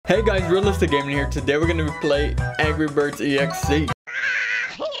Hey guys, Realistic Gaming here. Today we're gonna play Angry Birds.exe.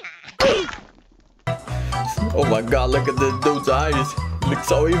 Oh my god, look at this dude's eyes. Looks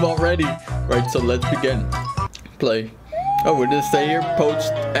so evil already. Right, so let's begin. Play. Oh, what does it say here?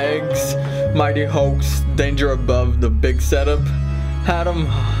 Poached eggs, mighty hoax, danger above the big setup. Had 'em,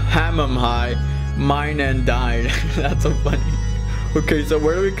 ham 'em high, mine and died. That's so funny. Okay, so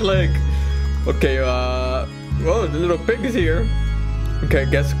where do we click? Okay, whoa, the little pig is here. Okay, I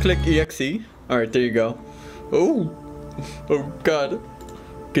guess click EXE. Alright, there you go. Oh god.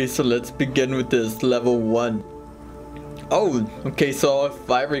 Okay, so let's begin with this level 1. Oh, okay, so if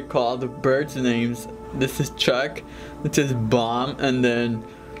I recall the birds' names, this is Chuck, this is Bomb, and then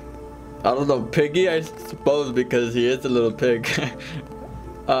I don't know, Piggy, I suppose, because he is a little pig.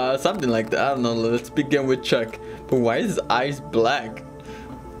 Something like that. I don't know. Let's begin with Chuck. But why is his eyes black?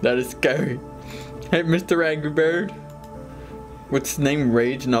 That is scary. Hey, Mr. Angry Bird. What's his name?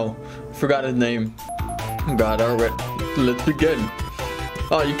 Rage? No, forgot his name. God, alright. Let's begin.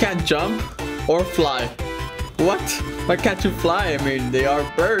 Oh, you can't jump or fly. What? Why can't you fly? I mean, they are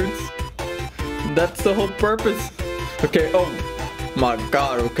birds. That's the whole purpose. Okay. Oh my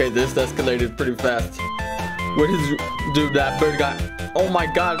god. Okay, this escalated pretty fast. What is, dude? That bird got. Oh my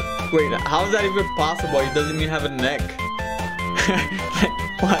god. Wait, how is that even possible? He doesn't even have a neck.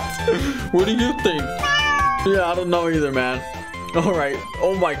 What? What do you think? Yeah, I don't know either, man. Alright.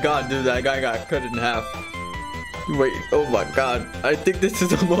 Oh my god, dude, that guy got cut in half. Wait, oh my god. I think this is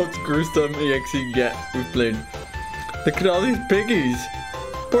the most gruesome EXE yet we've played. Look at all these piggies.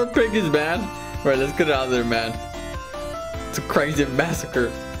 Poor piggies, man. Alright, let's get out of there, man. It's a crazy massacre.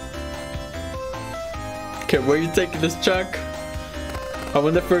 Okay, where are you taking this, Chuck? I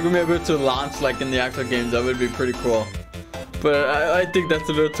wonder if we're gonna be able to launch like in the actual games. That would be pretty cool. But I think that's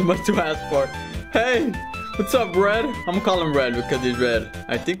a little too much to ask for. Hey! What's up, Red? I'm calling him Red because he's red.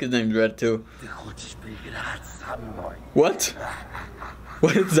 I think his name's Red too. What?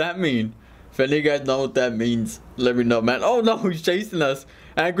 What does that mean? If any of you guys know what that means, let me know, man. Oh no, he's chasing us.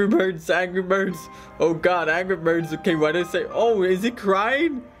 Angry Birds, Angry Birds. Oh god, Angry Birds. Okay, why did it say? Oh, is he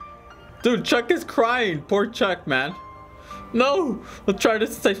crying? Dude, Chuck is crying. Poor Chuck, man. No! I'll try to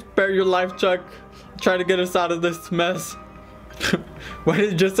spare your life, Chuck. Try to get us out of this mess. Why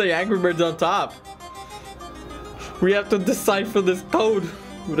did it just say Angry Birds on top? We have to decipher this code,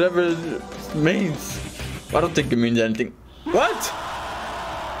 whatever it means. I don't think it means anything. What?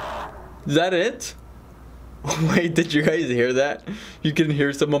 Is that it? Wait, did you guys hear that? You can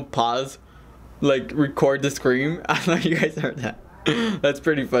hear someone pause, like record the scream. I don't know if you guys heard that. That's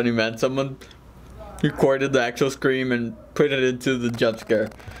pretty funny, man. Someone recorded the actual scream and put it into the jump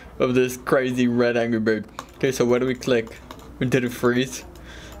scare of this crazy red Angry Bird. Okay, so where do we click? Did it freeze?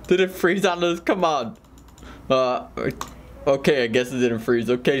 Did it freeze on us? Come on. Okay, I guess it didn't freeze.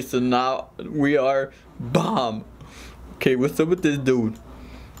 Okay, so now we are Bomb. Okay, what's up with this dude?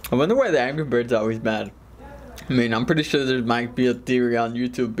 I wonder why the Angry Birds are always mad. I mean, I'm pretty sure there might be a theory on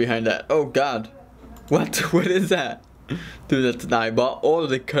YouTube behind that. Oh god. What? What is that? Dude, that's an eyeball. Oh,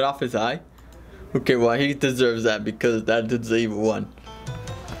 they cut off his eye? Okay, well, he deserves that because that is the evil one.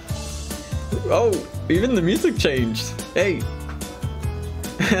 Oh, even the music changed. Hey.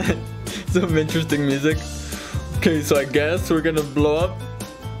 Some interesting music. Okay, so I guess we're gonna blow up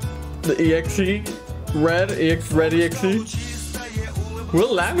the EXE. Red EXE.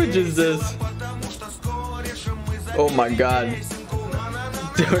 What language is this? Oh my god.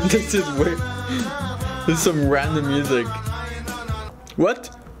 Dude, this is weird. This is some random music.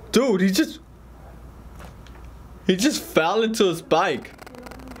 What? Dude, he just fell into a spike.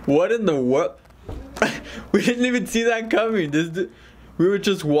 What in the world? We didn't even see that coming. We were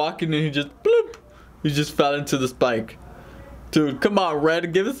just walking and he just bloop. He just fell into the spike. Dude, come on,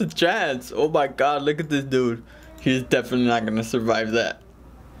 Red, give us a chance. Oh my god, look at this dude. He's definitely not gonna survive that.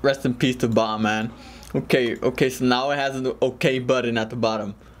 Rest in peace to Bomb, man. Okay, so now it has an okay button at the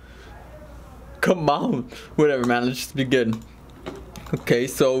bottom. Come on. Whatever, man, let's just begin. Okay,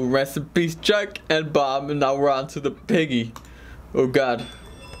 so rest in peace, Chuck and Bob, and now we're on to the piggy. Oh god.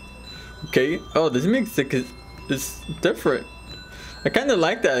 Okay. Oh, this music is different. I kind of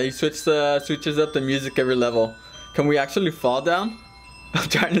like that. He switches up the music every level. Can we actually fall down? I'm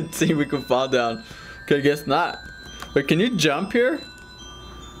trying to see if we can fall down. Okay, I guess not. Wait, can you jump here?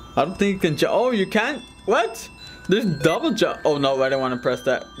 I don't think you can jump. Oh, you can't? What? There's double jump. Oh no, I didn't want to press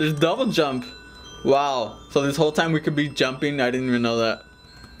that. There's double jump. Wow. So this whole time we could be jumping. I didn't even know that.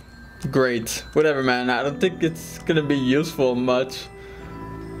 Great. Whatever, man. I don't think it's gonna be useful much.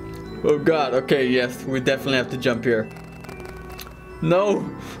 Oh god. Okay, yes, we definitely have to jump here. No,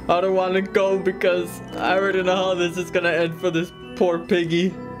 I don't want to go because I already know how this is gonna end for this poor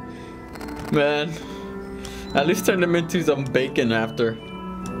piggy. Man, at least turn him into some bacon after.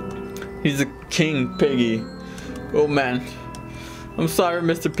 He's a king piggy. Oh man, I'm sorry,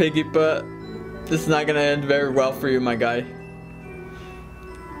 Mr. Piggy, but this is not gonna end very well for you, my guy.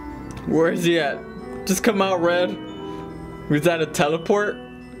 Where is he at? Just come out, Red. Was that a teleport?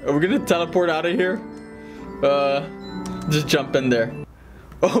 Are we gonna teleport out of here? Just jump in there.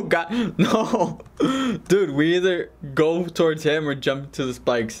 Oh god, no. Dude, we either go towards him or jump to the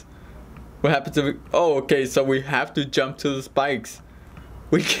spikes. What happens if we... Oh, okay, so we have to jump to the spikes.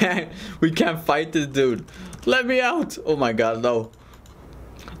 We can't fight this dude. Let me out. Oh my god, no.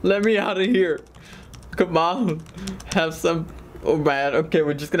 Let me out of here. Come on. Have some... Oh man, okay,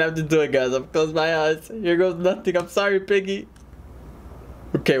 we're just gonna have to do it, guys. I've closed my eyes. Here goes nothing. I'm sorry, Piggy.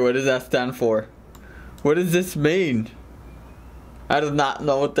 Okay, what does that stand for? What does this mean? I do not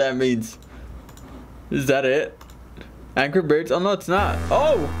know what that means. Is that it? Angry Birds? Oh no, it's not.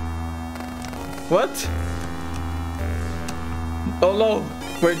 Oh! What? Oh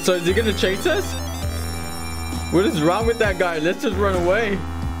no. Wait, so is he gonna chase us? What is wrong with that guy? Let's just run away.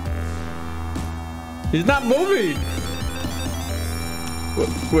 He's not moving.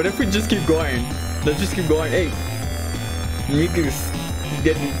 What if we just keep going? Let's just keep going. Hey, Miku's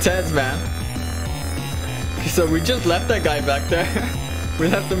getting intense, man. So we just left that guy back there. We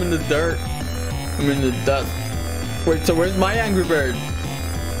left him in the dirt. I mean the dust. Wait, so where's my Angry Bird?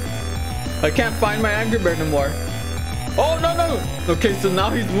 I can't find my Angry Bird anymore. Oh, no, no. Okay, so now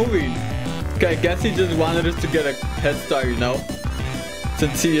he's moving. Okay, I guess he just wanted us to get a head start, you know?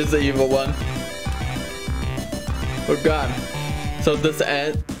 Since he is the evil one. Oh, God. So this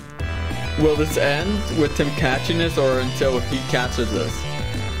end... Will this end with him catching us or until he catches us?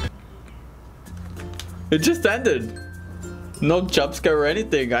 It just ended. No jump scare or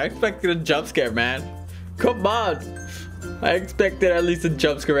anything. I expected a jump scare, man. Come on. I expected at least a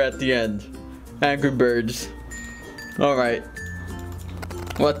jump scare at the end. Angry Birds. Alright.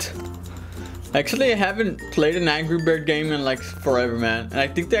 What? Actually, I haven't played an Angry Bird game in like forever, man. And I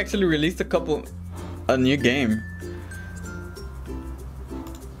think they actually released a new game.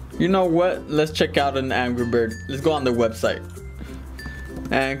 You know what? Let's check out an Angry Bird. Let's go on the website.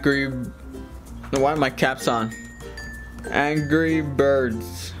 Angry... Why are my caps on? Angry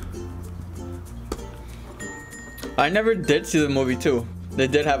Birds. I never did see the movie too. They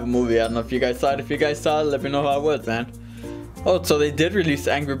did have a movie. I don't know if you guys saw it. If you guys saw it, let me know how it was, man. Oh, so they did release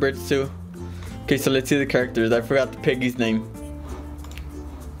Angry Birds too. Okay, so let's see the characters. I forgot the piggy's name.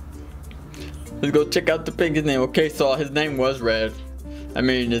 Let's go check out the piggy's name. Okay, so his name was Red. I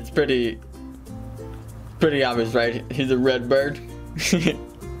mean, it's pretty obvious, right? He's a red bird.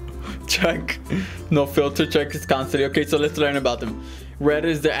 Check. No filter. Check is constantly. Okay, so let's learn about them. Red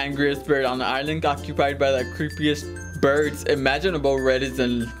is the angriest bird on the island, occupied by the creepiest birds imaginable. Red is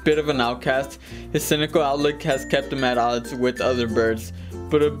a bit of an outcast. His cynical outlook has kept him at odds with other birds,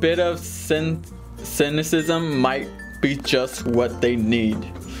 but a bit of cynicism might be just what they need.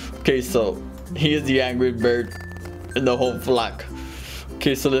 Okay, so he is the angry bird in the whole flock.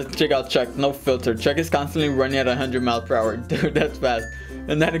 Okay, so let's check out Chuck. No filter. Chuck is constantly running at 100 miles per hour. Dude, that's fast.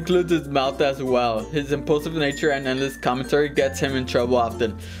 And that includes his mouth as well. His impulsive nature and endless commentary gets him in trouble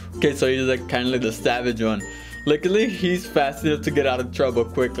often. Okay, so he's like kind of like the savage one. Luckily, he's fast enough to get out of trouble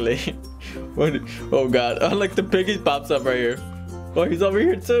quickly. Oh god. Oh, like the piggy pops up right here. Oh, he's over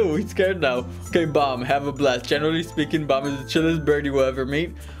here too. He's scared now. Okay, Bomb, have a blast. Generally speaking, Bomb is the chillest bird you will ever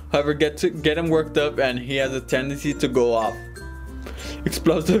meet. However, get him worked up and he has a tendency to go off.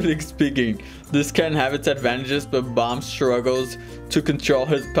 Explosively speaking, this can have its advantages, but Bomb struggles to control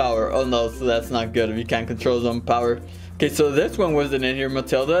his power. Oh no, so that's not good if he can't control his own power. Okay, so this one wasn't in here.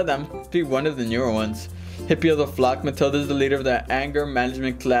 Matilda, that must be one of the newer ones. Hippie of the flock, Matilda is the leader of the anger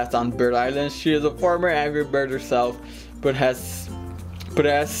management class on Bird Island. She is a former angry bird herself, but has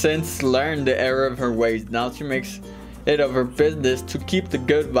since learned the error of her ways. Now she makes it of her business to keep the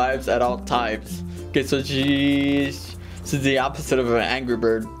good vibes at all times. Okay, so she's the opposite of an angry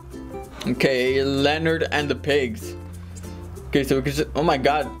bird. Okay, Leonard and the pigs. Okay, so we can just, oh my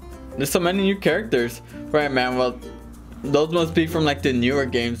god, there's so many new characters. Right, man, well, those must be from like the newer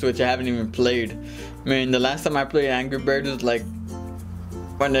games, which I haven't even played. I mean, the last time I played Angry Birds was like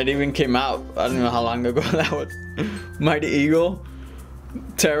when it even came out. I don't know how long ago that was. Mighty Eagle,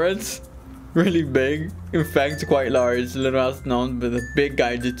 Terrence, really big, in fact quite large, little else known, but a big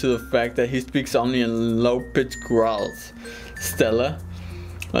guy due to the fact that he speaks only in low-pitched growls. Stella.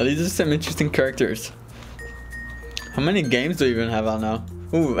 Well, these are some interesting characters. How many games do we even have out now?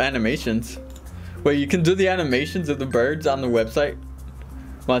 Ooh, animations. Wait, you can do the animations of the birds on the website?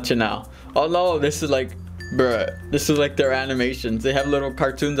 Watch it now. Oh no, this is like, bruh, this is like their animations. They have little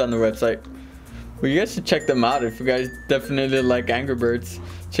cartoons on the website. Well, you guys should check them out if you guys definitely like Angry Birds.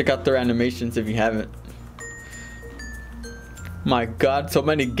 Check out their animations if you haven't. My god, so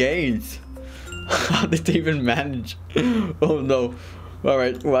many games. How did they even manage? Oh no.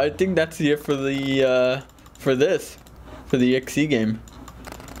 Alright, well I think that's it for the for the XE game.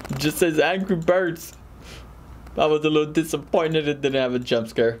 It just says Angry Birds. I was a little disappointed it didn't have a jump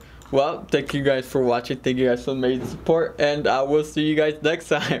scare. Well, thank you guys for watching. Thank you guys for the amazing support, and I will see you guys next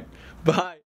time. Bye.